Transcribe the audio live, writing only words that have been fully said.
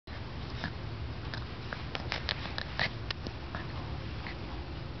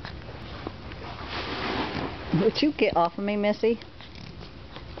Would you get off of me, Missy?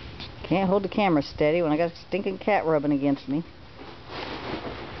 Can't hold the camera steady when I got a stinking cat rubbing against me.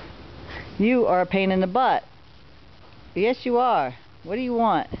 You are a pain in the butt. Yes, you are. What do you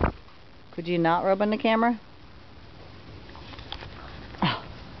want? Could you not rub on the camera?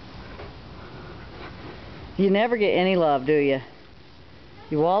 You never get any love, do you?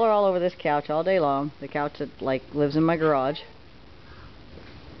 You waller all over this couch all day long. The couch that like lives in my garage.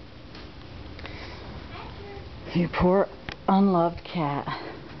 You poor unloved cat.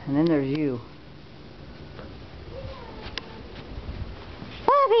 And then there's you.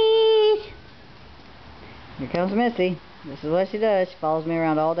 Puppy! Here comes Missy. This is what she does. She follows me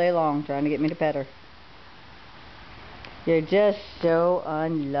around all day long trying to get me to pet her. You're just so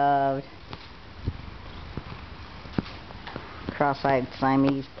unloved. Cross-eyed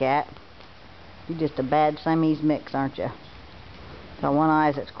Siamese cat. You're just a bad Siamese mix, aren't you? Got one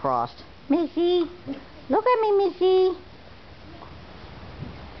eye that's crossed. Missy! Look at me, Missy!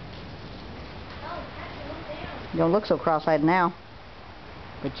 You don't look so cross-eyed now.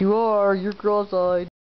 But you are. You're cross-eyed.